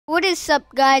What is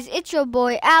up, guys? It's your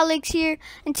boy Alex here,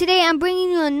 and today I'm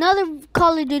bringing you another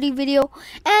Call of Duty video,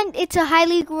 and it's a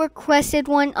highly requested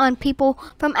one on people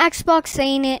from Xbox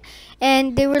saying it,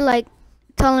 and they were like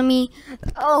telling me,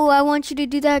 "Oh, I want you to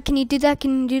do that. Can you do that?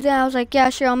 Can you do that?" I was like, "Yeah,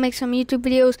 sure. I'll make some YouTube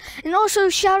videos." And also,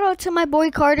 shout out to my boy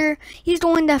Carter. He's the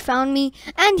one that found me,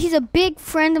 and he's a big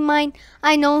friend of mine.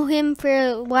 I know him for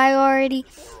a while already,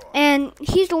 and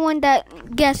he's the one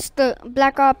that guessed the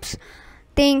Black Ops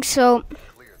thing. So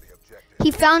he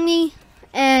found me,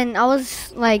 and I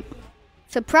was like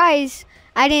surprised.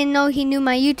 I didn't know he knew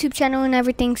my YouTube channel and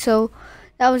everything, so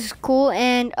that was cool.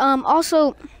 And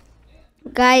also,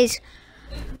 guys,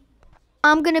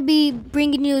 I'm gonna be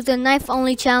bringing you the knife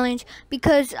only challenge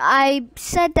because I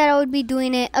said that I would be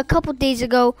doing it a couple days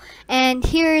ago, and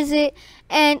here is it.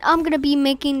 And I'm gonna be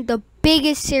making the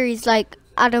biggest series like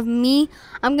out of me.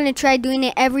 I'm gonna try doing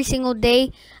it every single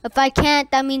day. If I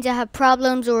can't, that means I have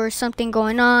problems or something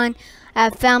going on. I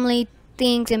have family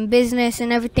things and business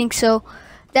and everything, so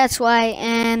that's why.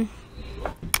 And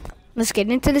let's get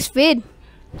into this vid.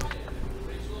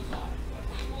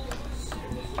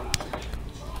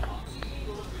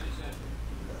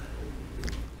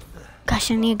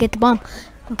 Gosh, I need to get the bomb.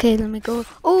 Okay, let me go.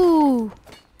 Oh,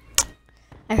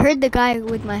 I heard the guy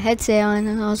with my headset on,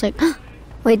 and I was like,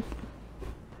 wait,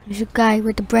 there's a guy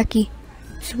with the brecci.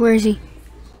 So where is he?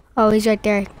 Oh, he's right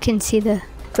there. I can see the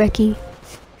brecci.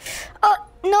 Oh,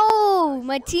 no!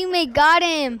 My teammate got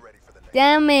him.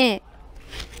 Damn it.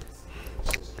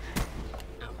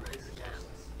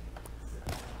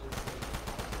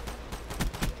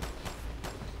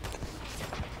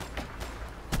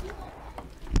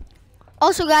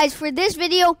 Also, guys, for this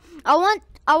video, I want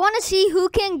to see who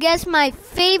can guess my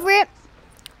favorite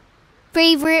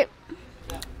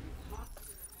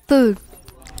food.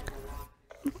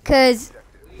 Because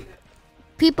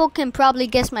people can probably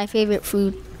guess my favorite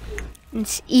food.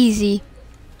 It's easy.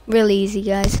 Really easy,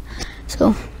 guys.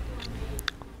 So,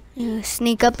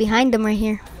 sneak up behind them right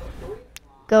here.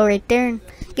 Go right there and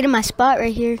get in my spot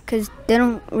right here because they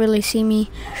don't really see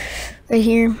me right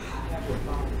here.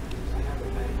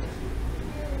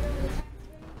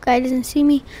 Guy doesn't see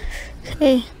me.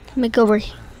 Okay, let me go over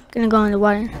here. Gonna go in the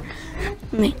water.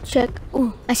 Let me check.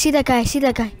 Oh, I see that guy. I see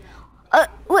that guy.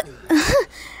 What?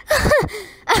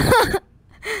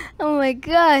 Oh my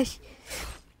gosh.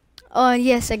 Oh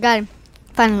yes, I got him.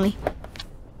 Finally.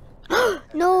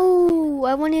 No,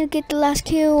 I wanted to get the last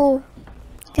kill.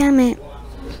 Damn it.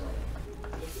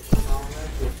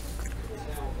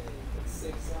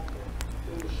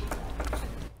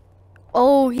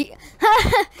 Oh,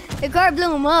 the car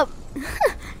blew him up.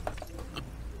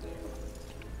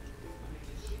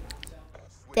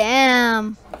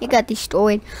 Damn, he got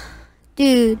destroyed.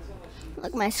 Dude,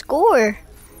 look at my score.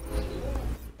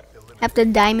 After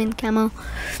diamond camo.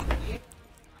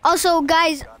 Also,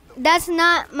 guys, that's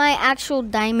not my actual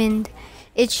diamond.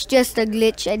 It's just a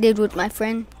glitch I did with my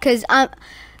friend. Cause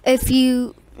if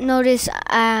you notice,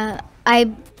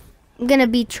 I'm gonna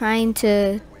be trying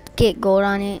to get gold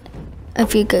on it.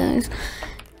 If you guys,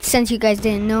 since you guys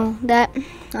didn't know that,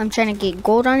 I'm trying to get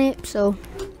gold on it. So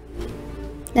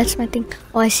that's my thing.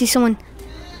 Oh, I see someone.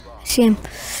 I see him.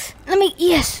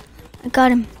 Yes, I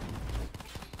got him.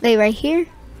 Wait, right here.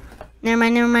 Never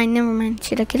mind.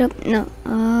 Should I get up? No.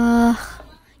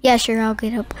 Yeah, sure, I'll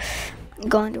get up.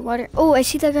 Go underwater. Oh, I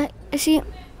see that guy. I see him.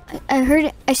 I heard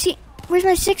it. I see. Where's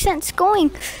my 6th sense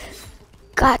going?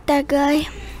 Got that guy.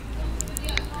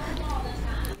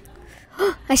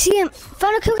 I see him.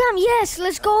 Final kill cam. Yes,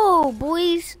 let's go,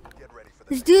 boys.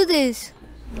 Let's do this.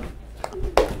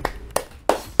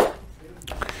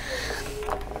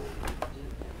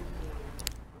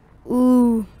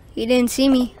 Ooh, he didn't see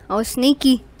me. I was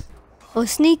sneaky.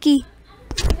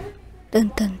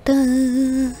 Dun dun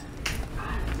dun.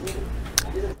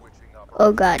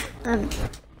 Oh god.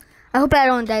 I hope I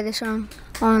don't die this round.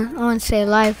 I want to stay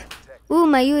alive. Ooh,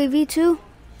 my UAV too.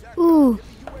 Ooh.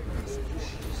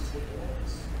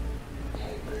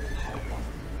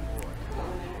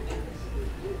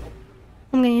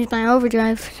 I'm gonna use my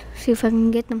overdrive. See if I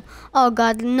can get them. Oh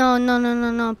god,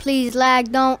 no. Please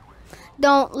lag. Don't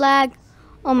lag.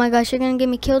 Oh my gosh, you're gonna get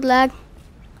me killed, lag.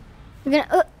 You're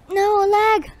gonna no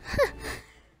lag.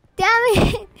 Damn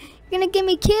it. You're gonna get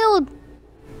me killed.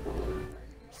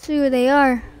 See where they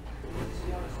are.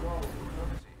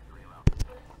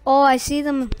 Oh, I see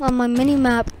them on my mini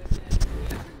map.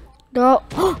 They're all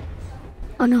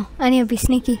oh no, I need to be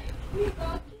sneaky.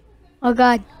 Oh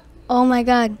god. Oh my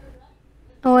god.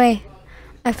 No way.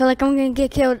 I feel like I'm gonna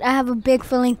get killed. I have a big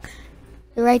feeling.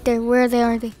 They're right there. Where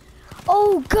are they?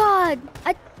 Oh god.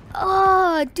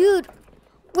 Oh dude.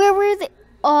 Where were they?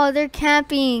 Oh, they're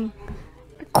camping.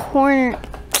 Corner.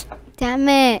 Damn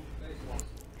it.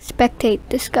 Spectate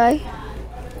this guy.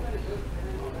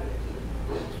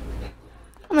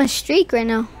 I'm on a streak right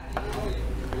now.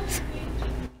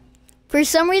 For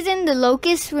some reason, the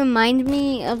Locust remind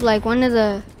me of like one of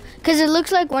the, cause it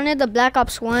looks like one of the Black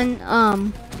Ops 1,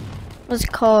 what's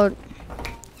it called?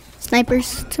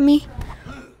 Snipers to me.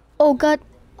 Oh God.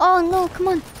 Oh no, come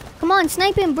on. Come on,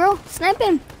 snipe him, bro. Snipe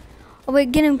him. Oh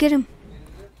wait, get him.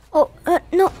 Oh,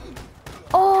 no.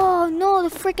 Oh no,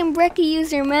 the freaking Brecci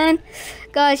user, man.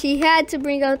 Gosh, he had to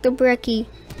bring out the Brecci.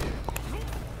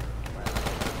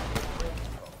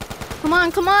 Come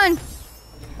on, come on.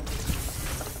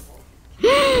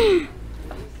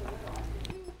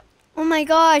 Oh my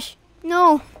gosh,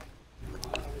 no.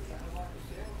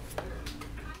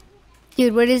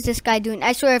 Dude, what is this guy doing?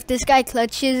 I swear if this guy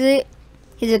clutches it,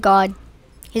 he's a god.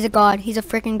 He's a god. He's a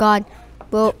freaking god.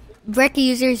 Well, Brecci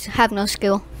users have no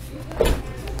skill.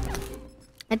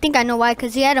 I think I know why,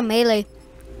 because he had a melee.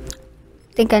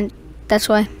 That's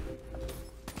why.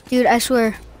 Dude, I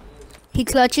swear. He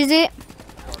clutches it.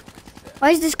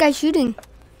 Why is this guy shooting?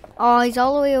 Oh, he's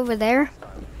all the way over there.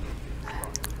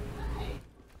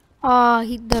 Oh,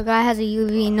 the guy has a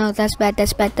UV. No, that's bad.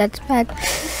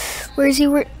 Where is he?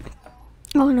 Oh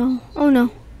no. Oh no.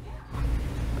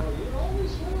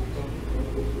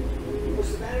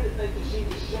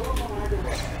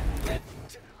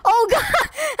 Oh God!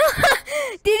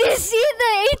 Did you see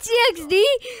the HCXD?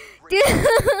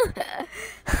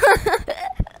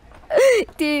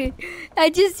 Dude, I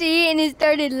just see it and it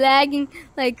started lagging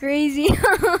like crazy.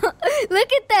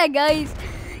 Look at that, guys.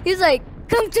 He's like,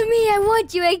 come to me, I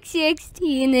want you,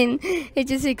 XCXT. And then it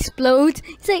just explodes.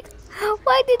 It's like,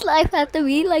 why did life have to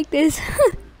be like this?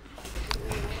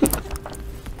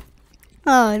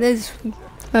 Oh, this.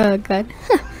 Oh, God.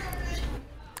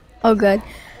 Oh, God.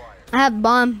 I have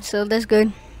bomb, so that's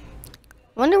good.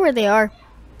 Wonder where they are.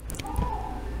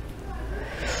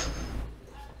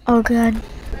 Oh, God.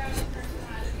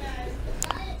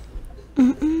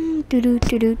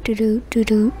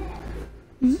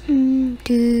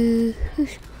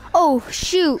 Oh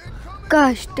shoot!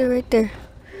 Gosh, they're right there.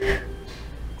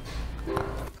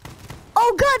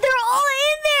 Oh God, they're all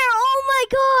in there! Oh my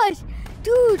gosh,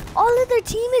 dude, all of their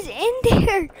team is in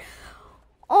there.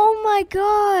 Oh my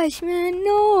gosh, man,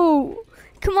 no!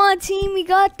 Come on, team, we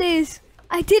got this.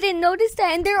 I didn't notice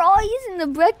that, and they're all using the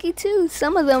Brecci too.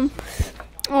 Some of them.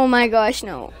 Oh my gosh,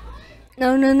 no.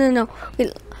 No.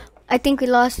 I think we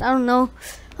lost. I don't know.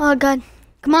 Oh God.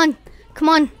 Come on.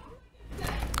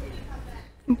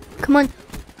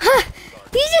 Huh.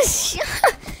 He's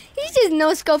just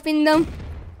no scoping them.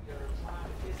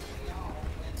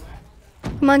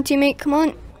 Come on, teammate. Come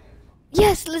on.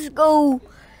 Yes, let's go.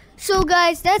 So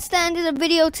guys, that's the end of the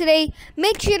video today.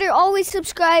 Make sure to always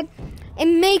subscribe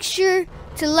and make sure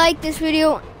to like this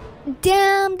video.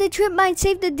 Damn, the trip might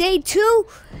save the day too.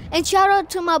 And shout out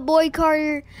to my boy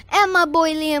Carter and my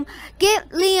boy Liam. Get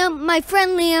Liam, my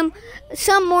friend Liam,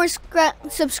 some more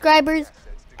subscribers.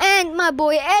 And my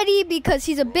boy Eddie, because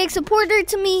he's a big supporter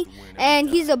to me. And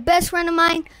he's a best friend of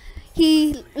mine.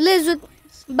 He lives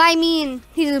by me and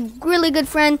he's a really good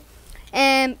friend.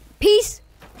 And peace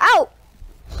out.